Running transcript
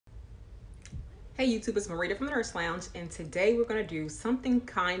Hey YouTube, it's Marida from the Nurse Lounge, and today we're going to do something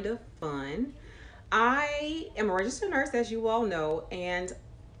kind of fun. I am a registered nurse, as you all know, and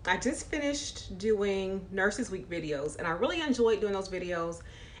I just finished doing Nurses Week videos, and I really enjoyed doing those videos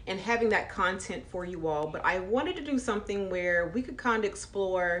and having that content for you all. But I wanted to do something where we could kind of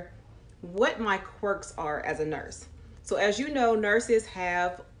explore what my quirks are as a nurse. So, as you know, nurses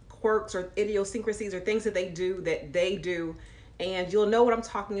have quirks or idiosyncrasies or things that they do, and you'll know what I'm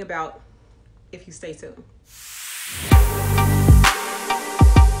talking about if you stay tuned.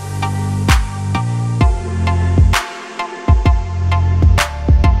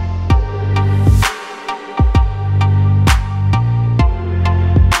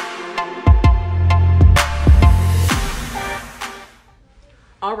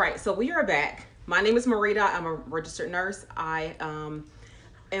 All right, so we are back. My name is Marida. I'm a registered nurse. I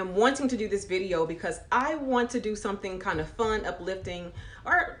am wanting to do this video because I want to do something kind of fun, uplifting,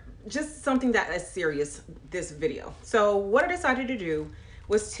 or just something that is serious this video. So what I decided to do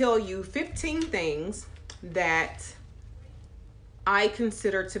was tell you 15 things that I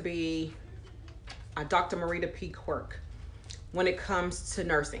consider to be a Dr. Marida P quirk when it comes to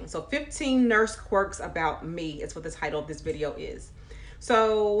nursing. So 15 nurse quirks about me is what the title of this video is.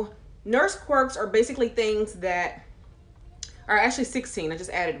 So nurse quirks are basically things that are actually 16. I just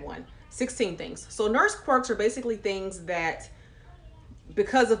added one. 16 things. So nurse quirks are basically things that,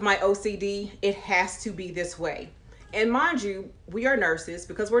 because of my OCD, it has to be this way. And mind you, we are nurses.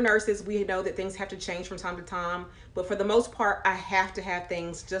 Because we're nurses, we know that things have to change from time to time. But for the most part, I have to have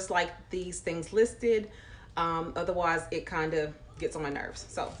things just like these things listed. Otherwise, it kind of gets on my nerves.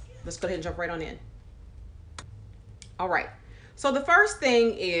 So let's go ahead and jump right on in. All right. So the first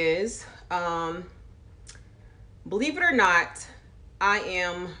thing is, believe it or not, I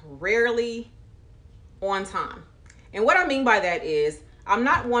am rarely on time. And what I mean by that is, I'm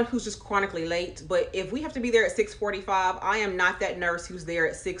not one who's just chronically late, but if we have to be there at 6:45, I am not that nurse who's there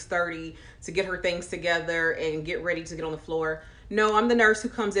at 6:30 to get her things together and get ready to get on the floor. No, I'm the nurse who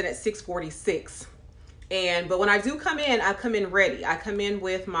comes in at 6:46. But when I do come in, I come in ready. I come in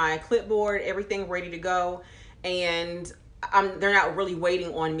with my clipboard, everything ready to go, and they're not really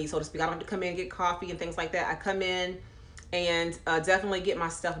waiting on me, so to speak. I don't have to come in and get coffee and things like that. I come in and definitely get my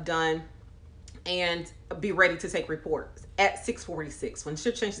stuff done and be ready to take reports at 6:46 when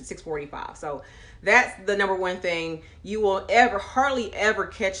shift changed at 6:45. So that's the number one thing. You will hardly ever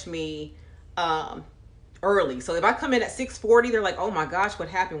catch me early. So if I come in at 6:40, they're like, oh my gosh, what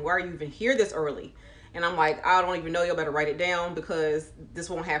happened? Why are you even here this early? And I'm like, I don't even know. You better write it down because this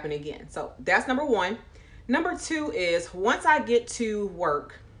won't happen again. So that's number one. Number two is, once I get to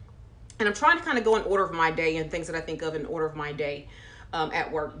work, and I'm trying to kind of go in order of my day and things that I think of in order of my day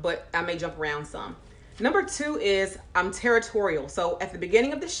at work, but I may jump around some. Number two is, I'm territorial. So at the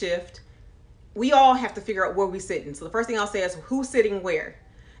beginning of the shift, we all have to figure out where we're sitting. So the first thing I'll say is who's sitting where.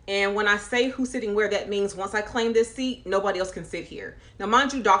 And when I say who's sitting where, that means once I claim this seat, nobody else can sit here. Now,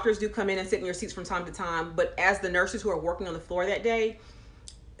 mind you, doctors do come in and sit in your seats from time to time, but as the nurses who are working on the floor that day,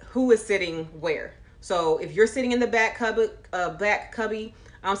 who is sitting where? So if you're sitting in the back cubby,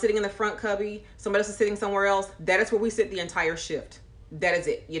 I'm sitting in the front cubby, somebody else is sitting somewhere else, that is where we sit the entire shift. That is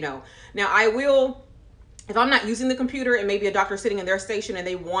it, you know. Now I will, if I'm not using the computer and maybe a doctor sitting in their station and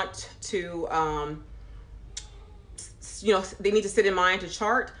they want to, they need to sit in mine to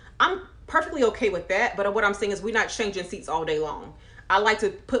chart, I'm perfectly okay with that. But what I'm saying is, we're not changing seats all day long. I like to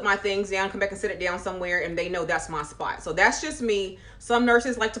put my things down, come back and sit it down somewhere, and they know that's my spot. So that's just me. Some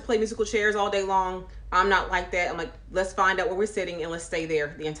nurses like to play musical chairs all day long. I'm not like that. I'm like, let's find out where we're sitting and let's stay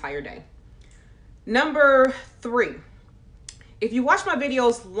there the entire day. Number three, if you watch my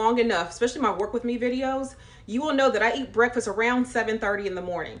videos long enough, especially my work with me videos, you will know that I eat breakfast around 7:30 in the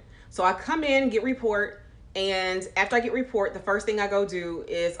morning. So I come in, get report, and after I get report, the first thing I go do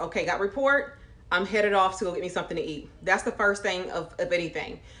is, okay, got report, I'm headed off to go get me something to eat. That's the first thing of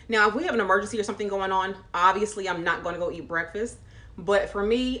anything. Now, if we have an emergency or something going on, obviously I'm not going to go eat breakfast. But for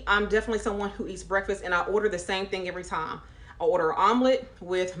me, I'm definitely someone who eats breakfast, and I order the same thing every time. I order an omelet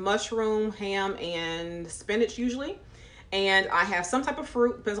with mushroom, ham, and spinach usually. And I have some type of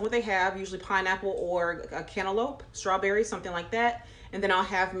fruit, depends on what they have, usually pineapple or a cantaloupe, strawberry, something like that. And then I'll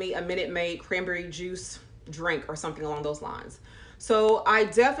have me a Minute Maid cranberry juice drink or something along those lines. So I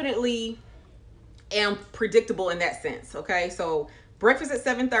definitely am predictable in that sense. Okay, so breakfast at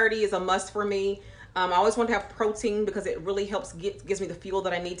 7:30 is a must for me. I always want to have protein because it really helps gives me the fuel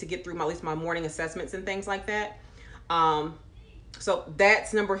that I need to get through at least my morning assessments and things like that. So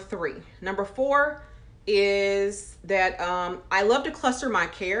that's number three. Number four is that I love to cluster my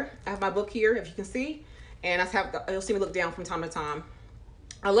care. I have my book here, if you can see, and you'll see me look down from time to time.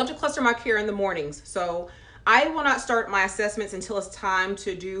 I love to cluster my care in the mornings. So I will not start my assessments until it's time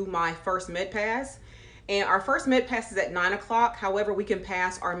to do my first med pass. And our first med pass is at 9 o'clock. However, we can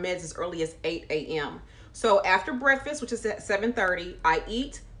pass our meds as early as 8 a.m. So after breakfast, which is at 7:30, I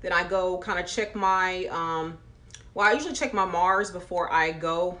eat. Then I go kind of check my, well, I usually check my Mars before I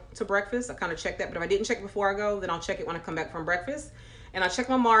go to breakfast. I kind of check that. But if I didn't check before I go, then I'll check it when I come back from breakfast. And I check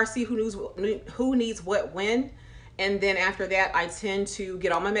my Mars, see who needs what when. And then after that, I tend to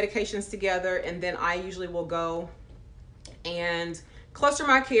get all my medications together, and then I usually will go and cluster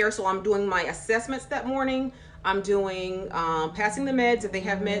my care. So I'm doing my assessments that morning. I'm doing passing the meds if they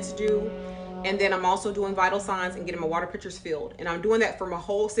have meds due. And then I'm also doing vital signs and getting my water pitchers filled. And I'm doing that for my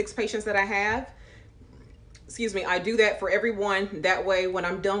whole 6 patients that I have. Excuse me, I do that for everyone. That way, when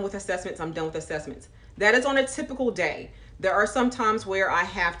I'm done with assessments, I'm done with assessments. That is on a typical day. There are some times where I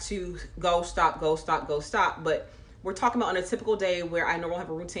have to go, stop, go, stop, go, stop. But we're talking about on a typical day where I normally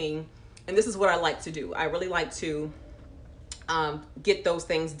have a routine. And this is what I like to do. I really like to get those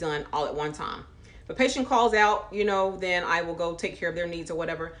things done all at one time. If a patient calls out, you know, then I will go take care of their needs or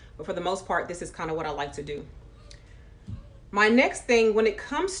whatever. But for the most part, this is kind of what I like to do. My next thing, when it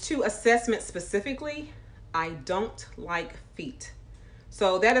comes to assessment specifically, I don't like feet.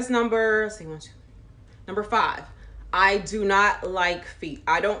 So that is number 5. I do not like feet.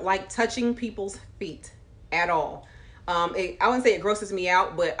 I don't like touching people's feet at all. I wouldn't say it grosses me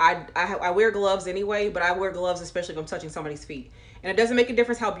out, but I wear gloves anyway, but I wear gloves especially if I'm touching somebody's feet. And it doesn't make a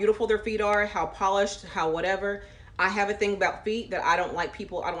difference how beautiful their feet are, how polished, how whatever. I have a thing about feet that I don't like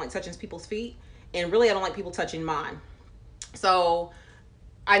touching people's feet. And really, I don't like people touching mine. So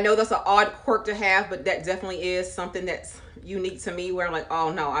I know that's an odd quirk to have, but that definitely is something that's unique to me where I'm like,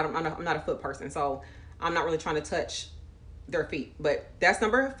 oh no, I'm not a foot person. So I'm not really trying to touch their feet, but that's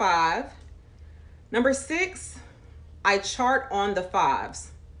number 5. Number 6, I chart on the 5s.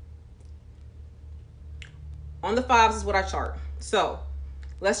 On the 5s is what I chart. So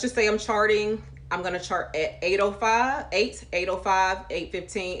let's just say I'm charting. I'm going to chart at 8:05, 8:05,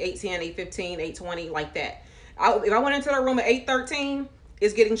 8:15, 8:10, 8:15, 8:20, like that. If I went into the room at 8:13,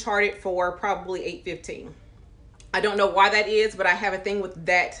 it's getting charted for probably 8:15. I don't know why that is, but I have a thing with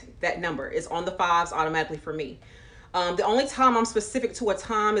that number. It's on the 5s automatically for me. The only time I'm specific to a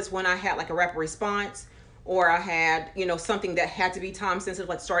time is when I had like a rapid response, or I had, you know, something that had to be time sensitive,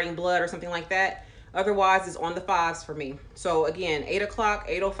 like starting blood or something like that. Otherwise, it's on the 5s for me. So again, 8 o'clock,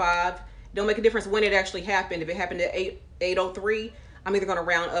 8:05. Don't make a difference when it actually happened. If it happened at 8:03, I'm either going to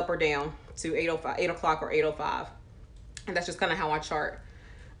round up or down to 8 o'clock or 8:05. And that's just kind of how I chart.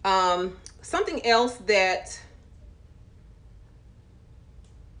 Something else that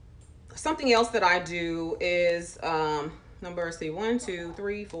I do is number, see, 1, 2,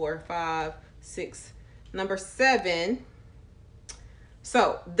 3, 4, 5, 6, number 7.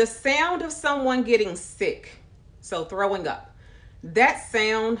 So the sound of someone getting sick, so throwing up, that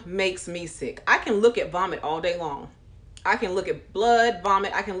sound makes me sick. I can look at vomit all day long. I can look at blood,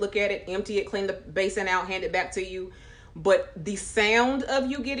 vomit. I can look at it, empty it, clean the basin out, hand it back to you. But the sound of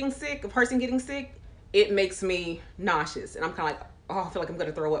you getting sick, a person getting sick, it makes me nauseous. And I'm kind of like, oh, I feel like I'm going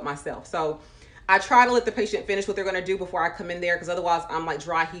to throw up myself. So I try to let the patient finish what they're going to do before I come in there, because otherwise I'm like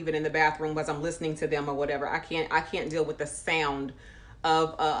dry heaving in the bathroom as I'm listening to them or whatever. I can't deal with the sound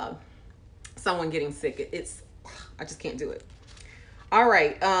of someone getting sick. I just can't do it. All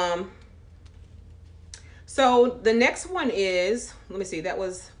right. So the next one is, let me see, that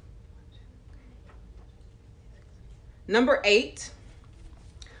was number 8.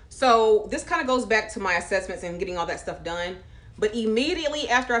 So this kind of goes back to my assessments and getting all that stuff done. But immediately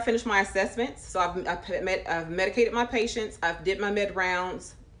after I finish my assessments, so I've medicated my patients, I've did my med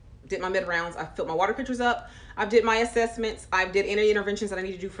rounds, I've filled my water pitchers up, I've did my assessments, I've did any interventions that I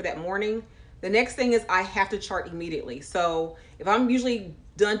need to do for that morning. The next thing is I have to chart immediately. So if I'm usually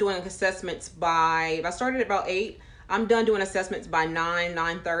done doing assessments if I started at about 8, I'm done doing assessments by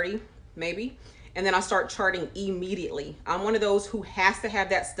 9:30 maybe. And then I start charting immediately. I'm one of those who has to have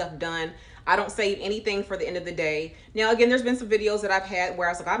that stuff done. I don't save anything for the end of the day. Now, again, there's been some videos that I've had where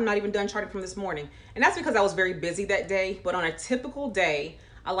I was like, I'm not even done charting from this morning. And that's because I was very busy that day. But on a typical day,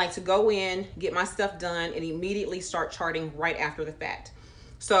 I like to go in, get my stuff done, and immediately start charting right after the fact.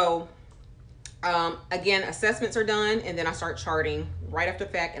 So again, assessments are done, and then I start charting right after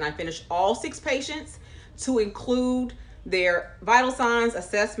the fact, and I finish all 6 patients to include their vital signs,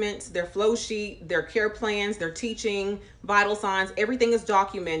 assessments, their flow sheet, their care plans, their teaching, vital signs. Everything is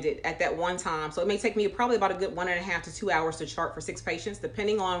documented at that one time. So it may take me probably about a good 1.5 to 2 hours to chart for 6 patients,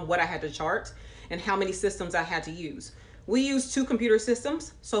 depending on what I had to chart and how many systems I had to use. We use 2 computer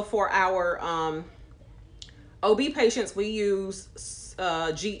systems. So for our OB patients, we use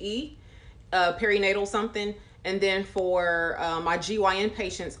GE, perinatal something. And then for my GYN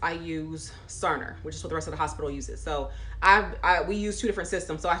patients, I use Cerner, which is what the rest of the hospital uses. So we use two different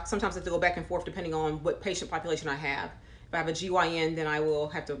systems. So I sometimes have to go back and forth depending on what patient population I have. If I have a GYN, then I will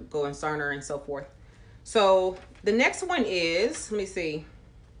have to go in Cerner and so forth. So the next one is, let me see,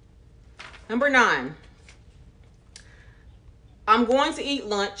 number 9. I'm going to eat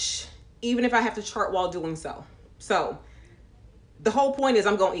lunch even if I have to chart while doing so. So the whole point is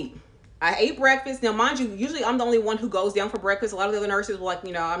I'm going to eat. I ate breakfast. Now, mind you, usually I'm the only one who goes down for breakfast. A lot of the other nurses will like,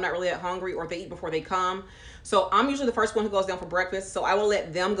 I'm not really that hungry, or they eat before they come. So I'm usually the first one who goes down for breakfast. So I will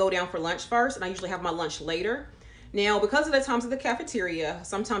let them go down for lunch first, and I usually have my lunch later. Now, because of the times of the cafeteria,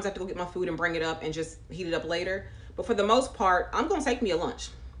 sometimes I have to go get my food and bring it up and just heat it up later. But for the most part, I'm going to take me a lunch.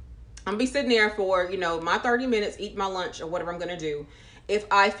 I'm going to be sitting there for, my 30 minutes, eat my lunch or whatever I'm going to do. If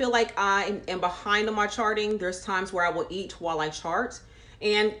I feel like I am behind on my charting, there's times where I will eat while I chart.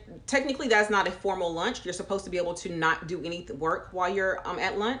 And technically that's not a formal lunch. You're supposed to be able to not do any work while you're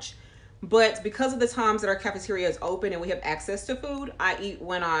at lunch. But because of the times that our cafeteria is open and we have access to food, I eat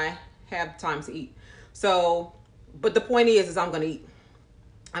when I have time to eat. So, but the point is I'm going to eat.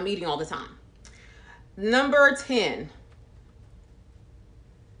 I'm eating all the time. Number 10.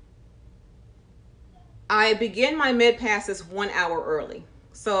 I begin my med passes 1 hour early.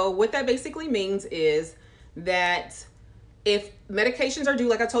 So what that basically means is that if medications are due,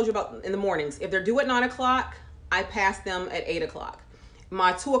 like I told you about in the mornings, if they're due at 9 o'clock, I pass them at 8 o'clock.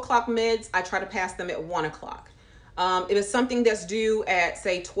 My 2 o'clock meds, I try to pass them at 1 o'clock. If it's something that's due at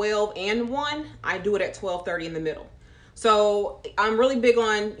say 12 and 1, I do it at 12:30 in the middle. So I'm really big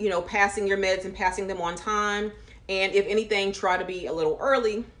on, passing your meds and passing them on time. And if anything, try to be a little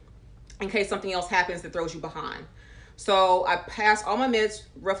early in case something else happens that throws you behind. So I pass all my meds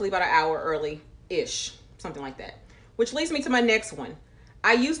roughly about an hour early-ish, something like that. Which leads me to my next one.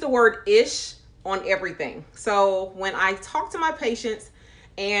 I use the word ish on everything. So when I talk to my patients,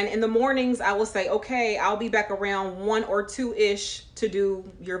 and in the mornings, I will say, okay, I'll be back around 1 or 2-ish to do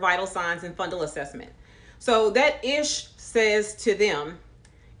your vital signs and fundal assessment. So that ish says to them,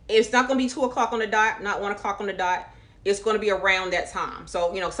 it's not going to be 2 o'clock on the dot, not 1 o'clock on the dot. It's going to be around that time.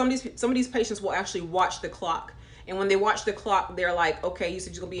 So, some of these patients will actually watch the clock. And when they watch the clock, they're like, okay, you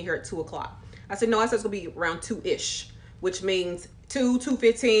said you're going to be here at 2 o'clock. I said, no, I said it's going to be around 2-ish, which means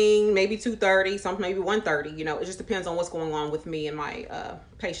 2:15, maybe 2:30, something, maybe 1:30. It just depends on what's going on with me and my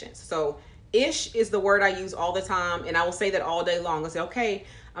patients. So ish is the word I use all the time. And I will say that all day long. I say, okay,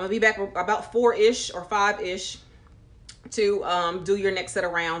 I'm going to be back about 4-ish or 5-ish to do your next set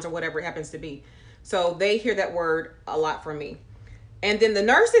of rounds or whatever it happens to be. So they hear that word a lot from me. And then the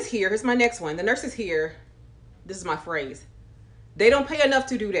nurses here, here's my next one. The nurses here, this is my phrase, they don't pay enough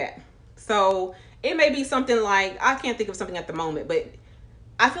to do that. So it may be something like, I can't think of something at the moment, but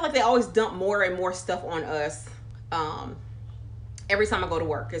I feel like they always dump more and more stuff on us every time I go to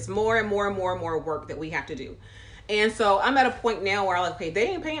work. It's more and more and more and more work that we have to do. And so I'm at a point now where I'm like, okay, they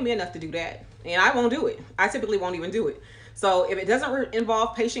ain't paying me enough to do that. And I won't do it. I typically won't even do it. So if it doesn't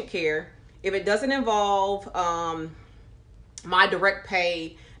involve patient care, if it doesn't involve my direct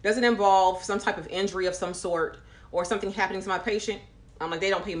pay, doesn't involve some type of injury of some sort or something happening to my patient, I'm like, they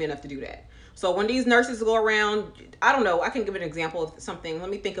don't pay me enough to do that. So when these nurses go around, I don't know, I can give an example of something. Let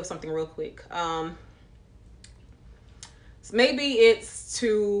me think of something real quick. Maybe it's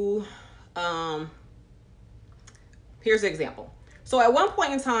to, here's the example. So at one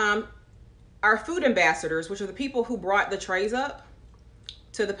point in time, our food ambassadors, which are the people who brought the trays up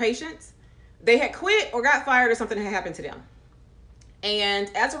to the patients, they had quit or got fired or something had happened to them. And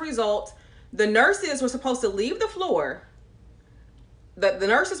as a result, the nurses were supposed to leave the floor. The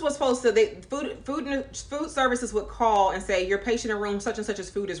nurses were supposed to, food services would call and say, your patient in room such and such's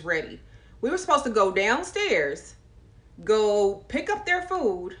food is ready. We were supposed to go downstairs, go pick up their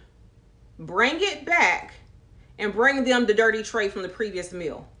food, bring it back, and bring them the dirty tray from the previous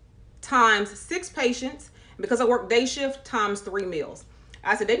meal. Times 6 patients, and because I work day shift, times 3 meals.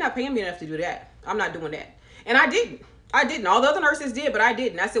 I said, they're not paying me enough to do that. I'm not doing that. And I didn't. All the other nurses did, but I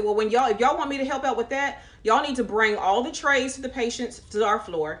didn't. I said, well, if y'all want me to help out with that, y'all need to bring all the trays to the patients to our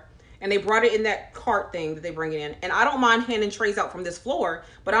floor. And they brought it in that cart thing that they bring it in. And I don't mind handing trays out from this floor,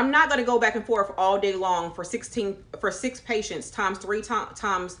 but I'm not going to go back and forth all day long for 6 patients times 3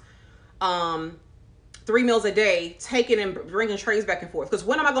 meals a day, taking and bringing trays back and forth. Because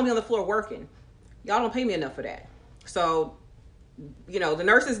when am I going to be on the floor working? Y'all don't pay me enough for that. So, the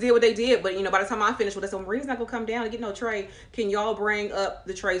nurses did what they did, but, by the time I finished with this, Marina's not going to come down and get no tray. Can y'all bring up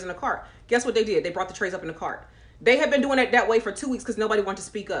the trays in the cart? Guess what they did? They brought the trays up in the cart. They had been doing it that way for 2 weeks because nobody wanted to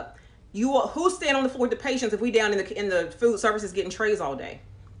speak up. Who's staying on the floor with the patients if we down in the food services getting trays all day?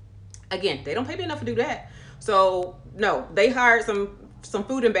 Again, they don't pay me enough to do that. So no, they hired some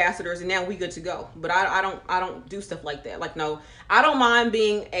food ambassadors, and now we good to go. But I don't do stuff like that. Like, no, I don't mind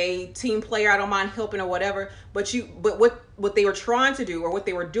being a team player. I don't mind helping or whatever. But what they were trying to do, or what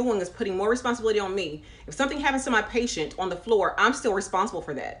they were doing, is putting more responsibility on me. If something happens to my patient on the floor, I'm still responsible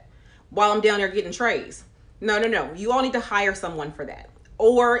for that while I'm down there getting trays. No, no, no. You all need to hire someone for that.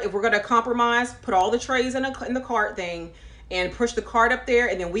 Or if we're gonna compromise, put all the trays in the cart thing and push the cart up there,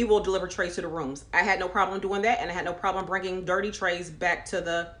 and then we will deliver trays to the rooms. I had no problem doing that, and I had no problem bringing dirty trays back to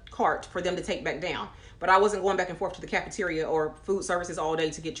the cart for them to take back down. But I wasn't going back and forth to the cafeteria or food services all day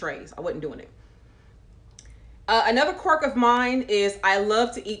to get trays. I wasn't doing it. Another quirk of mine is I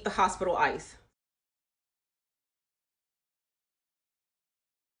love to eat the hospital ice.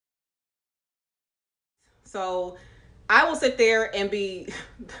 So I will sit there and be,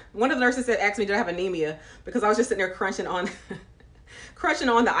 one of the nurses said, asked me, did I have anemia? Because I was just sitting there crunching on, crunching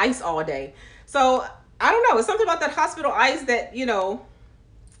on the ice all day. So I don't know. It's something about that hospital ice that,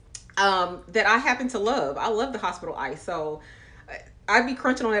 that I happen to love. I love the hospital ice. So I'd be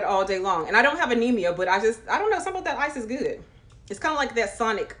crunching on it all day long. And I don't have anemia, but I don't know. Something about that ice is good. It's kind of like that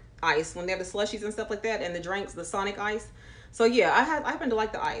Sonic ice when they have the slushies and stuff like that, and the drinks, the Sonic ice. So yeah, I happen to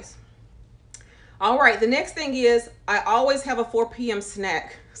like the ice. All right, the next thing is I always have a 4 p.m.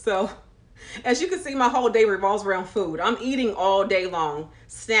 snack. So as you can see, my whole day revolves around food. I'm eating all day long,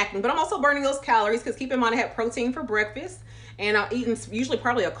 snacking, but I'm also burning those calories because keep in mind I had protein for breakfast, and I'm eating usually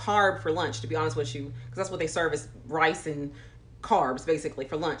probably a carb for lunch, to be honest with you, because that's what they serve is rice and carbs basically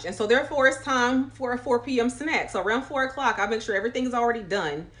for lunch. And so therefore it's time for a 4 p.m. snack. So around 4 o'clock, I make sure everything's already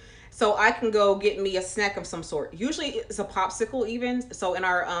done so I can go get me a snack of some sort. Usually it's a popsicle even. So in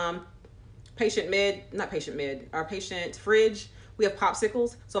our our patient fridge, we have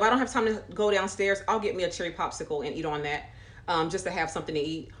popsicles. So if I don't have time to go downstairs, I'll get me a cherry popsicle and eat on that, just to have something to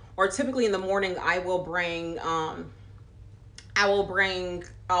eat. Or typically in the morning, I will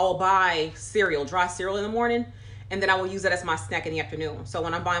buy cereal, dry cereal in the morning, and then I will use that as my snack in the afternoon. So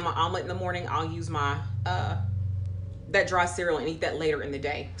when I'm buying my omelet in the morning, I'll use my that dry cereal and eat that later in the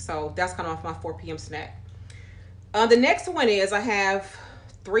day. So that's kind of my 4 p.m. snack. The next one is, I have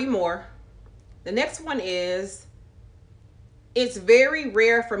 3 more. The next one is, it's very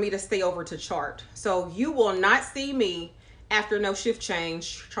rare for me to stay over to chart. So you will not see me after no shift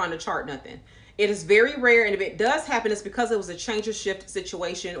change trying to chart nothing. It is very rare, and if it does happen, it's because it was a change of shift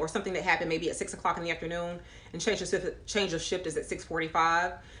situation or something that happened maybe at 6 o'clock in the afternoon, and change of shift is at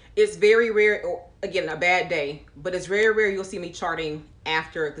 6:45. It's very rare, or again, a bad day, but it's very rare you'll see me charting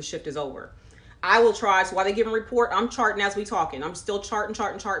after the shift is over. I will try, so while they give a report, I'm charting as we talking. I'm still charting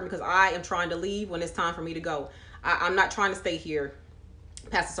because I am trying to leave when it's time for me to go. I'm not trying to stay here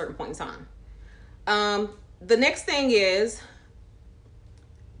past a certain point in time. The next thing is,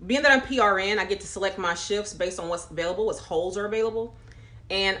 being that I'm PRN, I get to select my shifts based on what's available, what holes are available.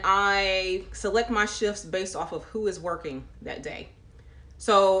 And I select my shifts based off of who is working that day.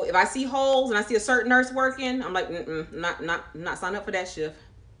 So if I see holes and I see a certain nurse working, I'm like, not sign up for that shift.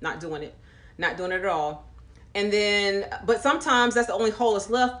 Not doing it. Not doing it at all. And then, but sometimes that's the only hole that's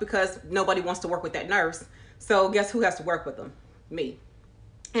left because nobody wants to work with that nurse. So guess who has to work with them? Me.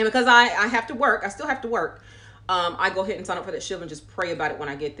 And because I have to work, I still have to work. I go ahead and sign up for that shift and just pray about it when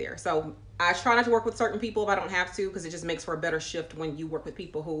I get there. So I try not to work with certain people if I don't have to, because it just makes for a better shift when you work with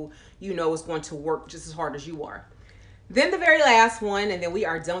people who you know is going to work just as hard as you are. Then the very last one, and then we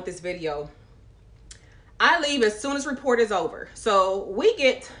are done with this video. I leave as soon as report is over. So we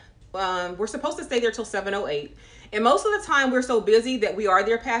get, we're supposed to stay there till 7:08. And most of the time we're so busy that we are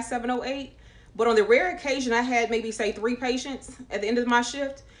there past 7:08. But on the rare occasion, I had maybe say 3 patients at the end of my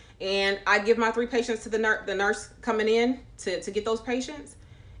shift. And I give my 3 patients to the nurse coming in to get those patients.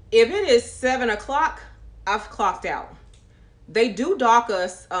 If it is 7 o'clock, I've clocked out. They do dock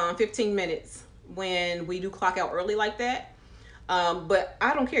us 15 minutes when we do clock out early like that. But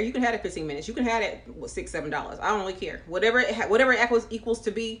I don't care. You can have it 15 minutes. You can have it with $6, $7. I don't really care. Whatever it equals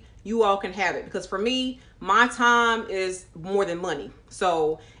to be, you all can have it. Because for me, my time is more than money.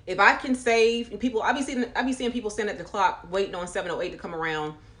 So if I can save people, I be seeing people stand at the clock waiting on 7:08 to come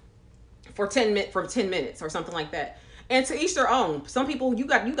around for 10 minutes or something like that. And to each their own. Some people, you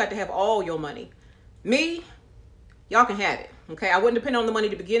got to have all your money. Me, y'all can have it. Okay, I wouldn't depend on the money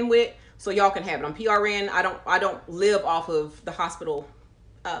to begin with, so y'all can have it. I'm PRN. I don't live off of the hospital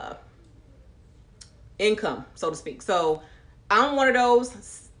income, so to speak. So I'm one of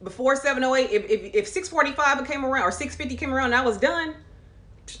those. Before 7:08, if 6:45 came around or 6:50 came around and I was done,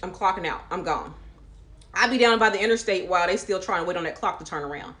 I'm clocking out. I'm gone. I'd be down by the interstate while they still trying to wait on that clock to turn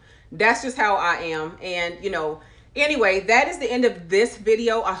around. That's just how I am. And, anyway, that is the end of this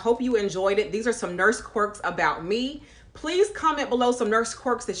video. I hope you enjoyed it. These are some nurse quirks about me. Please comment below some nurse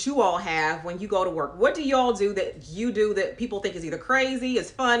quirks that you all have when you go to work. What do y'all do that you do that people think is either crazy, is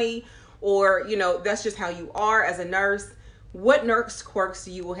funny, or, that's just how you are as a nurse? What nurse quirks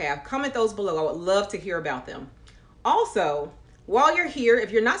do you have? Comment those below. I would love to hear about them. Also, while you're here,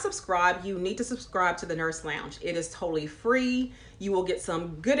 if you're not subscribed, you need to subscribe to the Nurse Lounge. It is totally free. You will get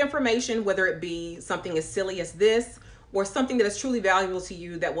some good information, whether it be something as silly as this or something that is truly valuable to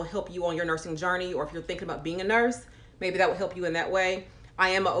you that will help you on your nursing journey, or if you're thinking about being a nurse, maybe that will help you in that way. I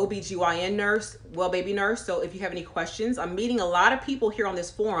am an OBGYN nurse, well baby nurse, so if you have any questions, I'm meeting a lot of people here on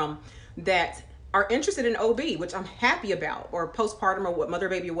this forum that are interested in OB, which I'm happy about, or postpartum, or what, mother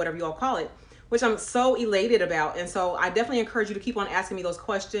baby, or whatever you all call it, which I'm so elated about. And so I definitely encourage you to keep on asking me those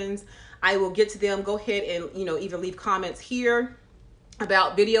questions. I will get to them. Go ahead and, either leave comments here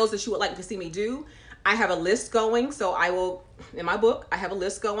about videos that you would like to see me do. I have a list going, so I will, in my book, I have a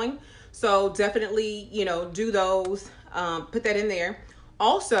list going. So definitely, do those, put that in there.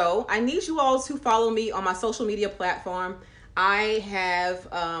 Also, I need you all to follow me on my social media platform. I have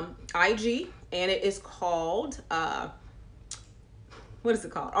IG, and it is called, what is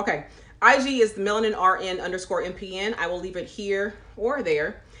it called? Okay. IG is melaninRN_MPN. I will leave it here or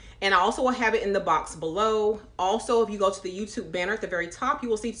there. And I also will have it in the box below. Also, if you go to the YouTube banner at the very top, you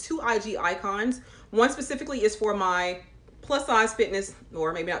will see 2 IG icons. One specifically is for my plus size fitness,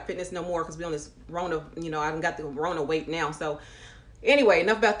 or maybe not fitness no more, because we're on this Rona, I haven't got the Rona weight now. So anyway,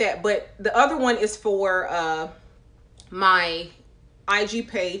 enough about that. But the other one is for my IG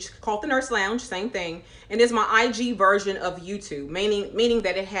page called the Nurse Lounge, same thing, and it's my IG version of YouTube, meaning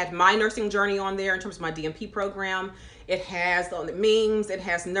that it had my nursing journey on there in terms of my DMP program. It has the memes, it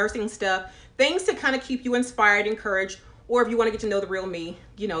has nursing stuff, things to kind of keep you inspired, encouraged, or if you want to get to know the real me,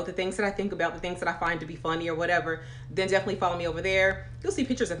 the things that I think about, the things that I find to be funny or whatever, then definitely follow me over there. You'll see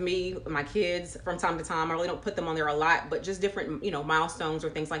pictures of me, my kids from time to time. I really don't put them on there a lot, but just different, milestones or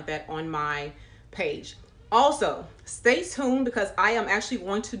things like that on my page. Also, stay tuned, because I am actually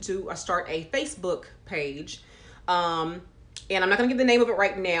going to start a Facebook page. And I'm not going to give the name of it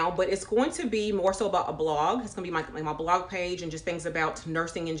right now, but it's going to be more so about a blog. It's going to be my blog page and just things about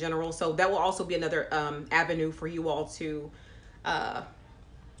nursing in general. So that will also be another avenue for you all to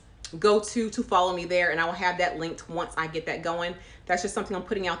go to follow me there. And I will have that linked once I get that going. That's just something I'm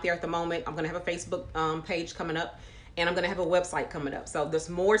putting out there at the moment. I'm going to have a Facebook page coming up. And I'm going to have a website coming up. So there's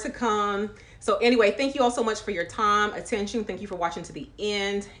more to come. So anyway, thank you all so much for your time, attention. Thank you for watching to the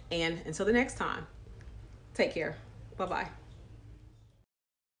end. And until the next time, take care. Bye-bye.